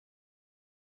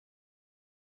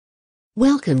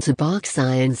Welcome to BOC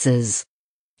Sciences.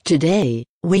 Today,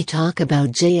 we talk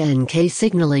about JNK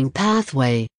signaling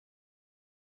pathway.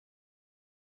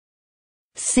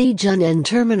 c-Jun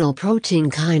N-terminal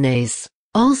protein kinase,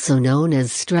 also known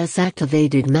as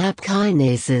stress-activated MAP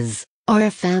kinases, are a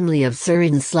family of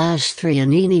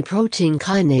serine/threonine protein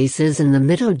kinases in the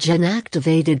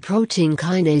mitogen-activated protein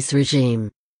kinase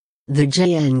regime. The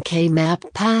JNK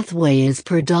MAPK pathway is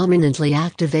predominantly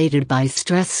activated by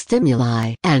stress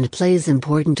stimuli and plays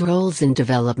important roles in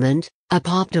development,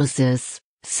 apoptosis,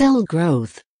 cell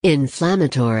growth,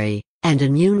 inflammatory, and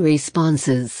immune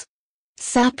responses.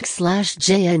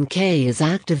 SAPK/JNK is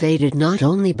activated not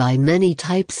only by many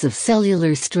types of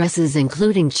cellular stresses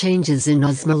including changes in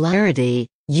osmolarity,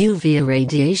 UV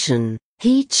irradiation,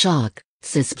 heat shock,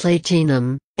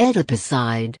 cisplatinum,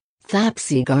 etoposide,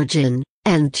 thapsigargin,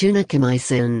 and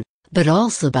tunicamycin, but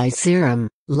also by serum,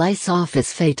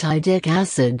 lysophosphatidic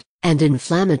acid, and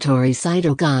inflammatory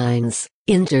cytokines,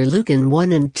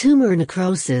 interleukin-1 and tumor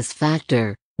necrosis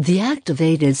factor. The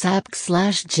activated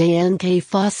SAPK/JNK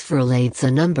phosphorylates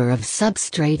a number of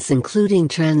substrates including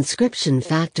transcription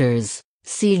factors,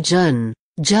 c-Jun,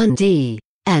 Jun-D,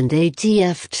 and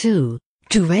ATF2,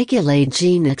 to regulate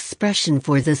gene expression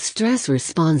for the stress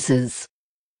responses.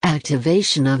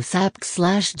 Activation of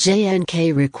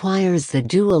SAPK/JNK requires the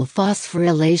dual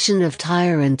phosphorylation of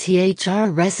TYR and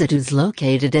THR residues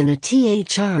located in a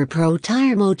THR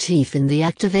pro-TYR motif in the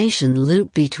activation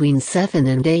loop between 7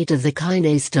 and 8 of the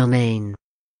kinase domain.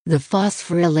 The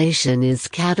phosphorylation is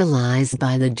catalyzed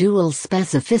by the dual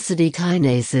specificity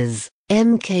kinases,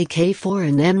 MKK4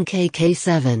 and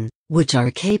MKK7, which are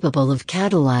capable of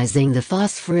catalyzing the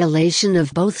phosphorylation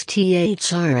of both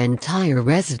THR and TYR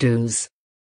residues.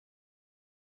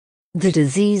 The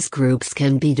disease groups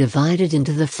can be divided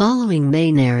into the following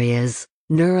main areas: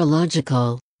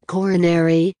 neurological,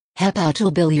 coronary,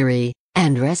 hepatobiliary,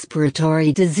 and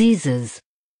respiratory diseases,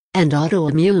 and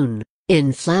autoimmune,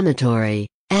 inflammatory,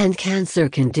 and cancer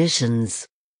conditions.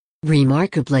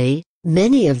 Remarkably,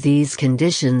 many of these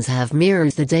conditions have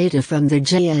mirrored the data from the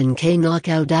JNK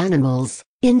knockout animals,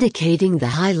 indicating the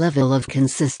high level of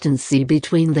consistency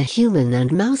between the human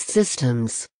and mouse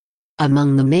systems.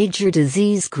 Among the major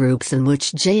disease groups in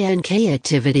which JNK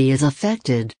activity is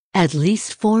affected, at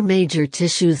least 4 major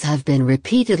tissues have been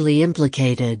repeatedly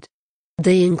implicated.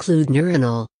 They include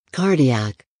neuronal,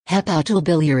 cardiac,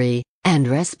 hepatobiliary, and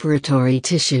respiratory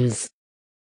tissues.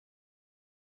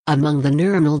 Among the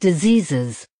neuronal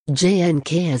diseases,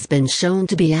 JNK has been shown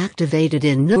to be activated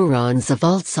in neurons of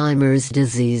Alzheimer's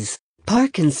disease,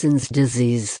 Parkinson's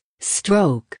disease,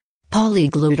 stroke,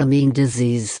 polyglutamine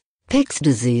disease, Pick's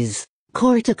disease,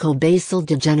 corticobasal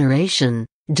degeneration,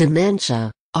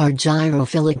 dementia,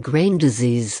 argyrophilic grain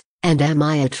disease, and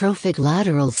amyotrophic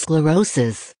lateral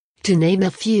sclerosis, to name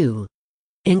a few.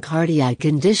 In cardiac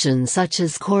conditions such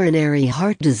as coronary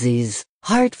heart disease,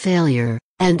 heart failure,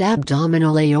 and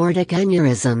abdominal aortic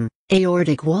aneurysm,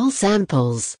 aortic wall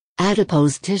samples,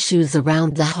 adipose tissues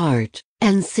around the heart,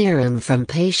 and serum from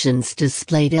patients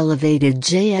displayed elevated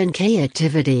JNK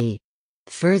activity.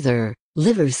 Further,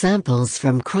 liver samples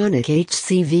from chronic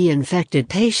HCV-infected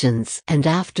patients and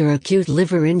after acute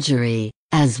liver injury,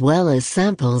 as well as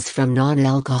samples from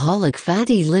non-alcoholic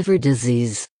fatty liver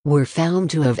disease, were found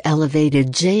to have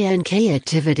elevated JNK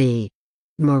activity.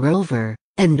 Moreover,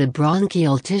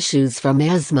 endobronchial tissues from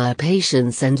asthma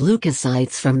patients and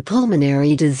leukocytes from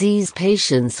pulmonary disease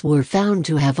patients were found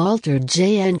to have altered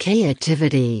JNK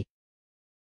activity.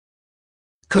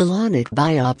 Colonic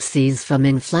biopsies from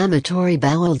inflammatory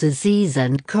bowel disease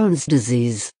and Crohn's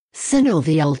disease,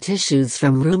 synovial tissues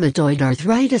from rheumatoid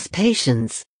arthritis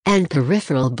patients, and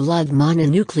peripheral blood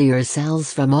mononuclear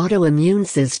cells from autoimmune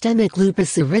systemic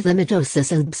lupus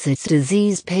erythematosus and Behçet's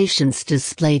disease patients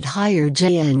displayed higher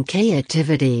JNK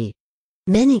activity.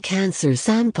 Many cancer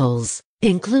samples,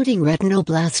 including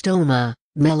retinoblastoma,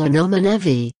 melanoma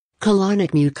nevi,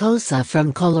 colonic mucosa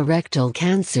from colorectal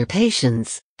cancer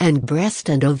patients, and breast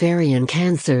and ovarian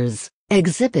cancers,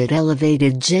 exhibit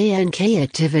elevated JNK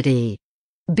activity.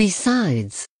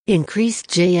 Besides, increased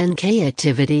JNK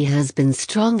activity has been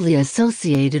strongly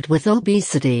associated with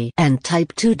obesity and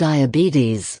type 2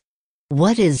 diabetes.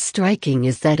 What is striking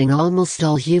is that in almost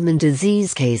all human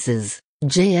disease cases,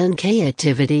 JNK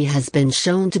activity has been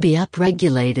shown to be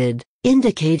upregulated,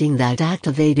 indicating that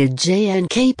activated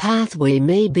JNK pathway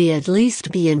may at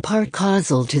least be in part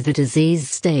causal to the disease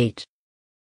state.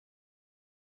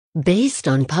 Based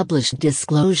on published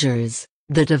disclosures,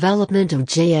 the development of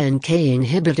JNK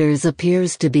inhibitors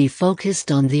appears to be focused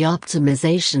on the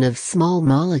optimization of small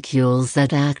molecules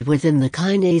that act within the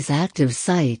kinase active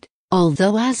site,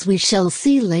 although as we shall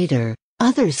see later,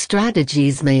 Other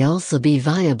strategies may also be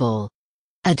viable.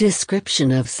 A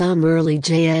description of some early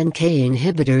JNK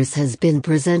inhibitors has been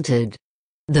presented.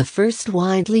 The first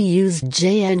widely used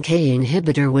JNK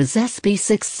inhibitor was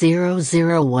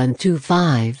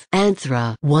SB600125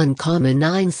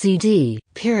 anthra-1,9-CD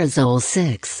pyrazole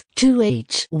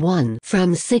 6,2H1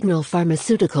 from Signal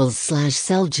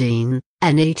Pharmaceuticals/Celgene,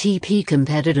 an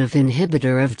ATP-competitive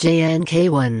inhibitor of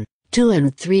JNK1, 2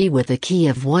 and 3 with a key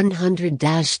of 100-200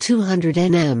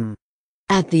 nm.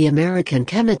 At the American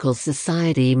Chemical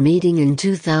Society meeting in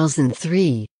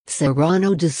 2003,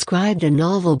 Serrano described a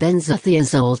novel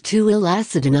benzothiazole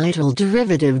 2-illacedenylyl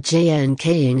derivative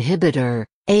JNK inhibitor,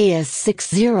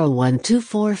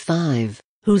 AS601245,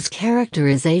 whose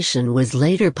characterization was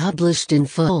later published in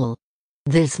full.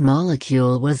 This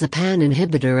molecule was a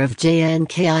pan-inhibitor of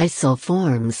JNK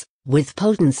isoforms, with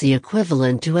potency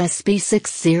equivalent to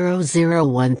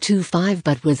SB600125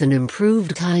 but with an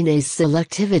improved kinase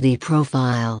selectivity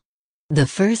profile. The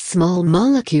first small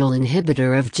molecule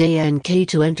inhibitor of JNK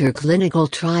to enter clinical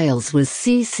trials was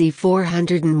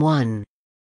CC401.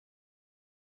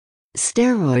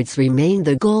 Steroids remain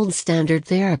the gold standard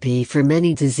therapy for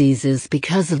many diseases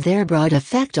because of their broad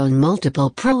effect on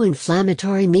multiple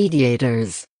pro-inflammatory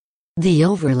mediators. The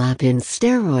overlap in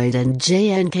steroid and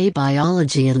JNK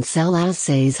biology and cell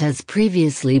assays has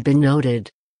previously been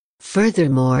noted.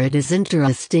 Furthermore, it is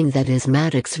interesting that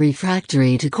asthmatics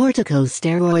refractory to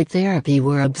corticosteroid therapy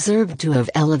were observed to have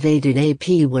elevated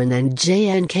AP1 and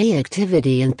JNK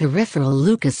activity in peripheral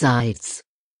leukocytes.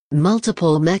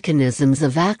 Multiple mechanisms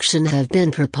of action have been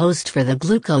proposed for the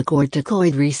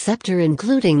glucocorticoid receptor,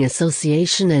 including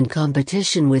association and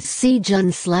competition with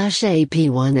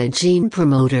c-Jun/AP1 and gene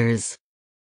promoters.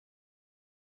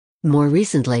 More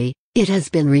recently, it has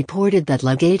been reported that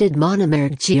ligated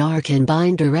monomeric GR can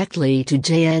bind directly to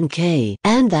JNK,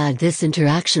 and that this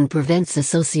interaction prevents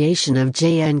association of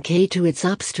JNK to its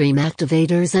upstream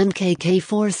activators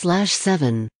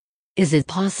MKK4/7. Is it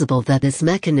possible that this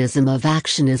mechanism of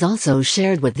action is also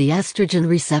shared with the estrogen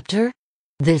receptor?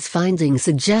 This finding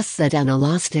suggests that an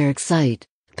allosteric site,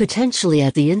 potentially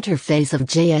at the interface of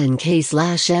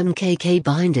JNK/MKK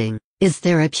binding, is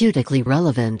therapeutically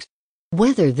relevant.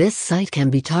 Whether this site can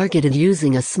be targeted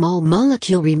using a small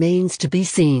molecule remains to be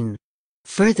seen.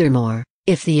 Furthermore,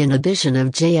 if the inhibition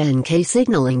of JNK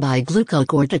signaling by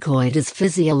glucocorticoid is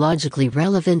physiologically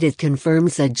relevant, it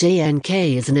confirms that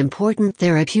JNK is an important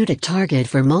therapeutic target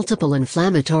for multiple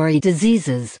inflammatory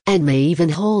diseases, and may even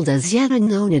hold as yet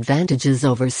unknown advantages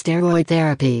over steroid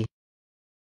therapy.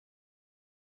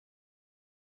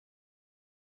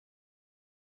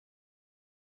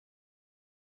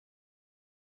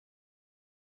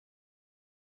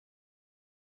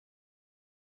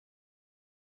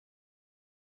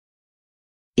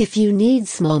 If you need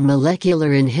small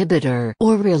molecular inhibitor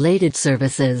or related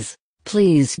services,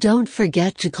 please don't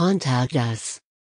forget to contact us.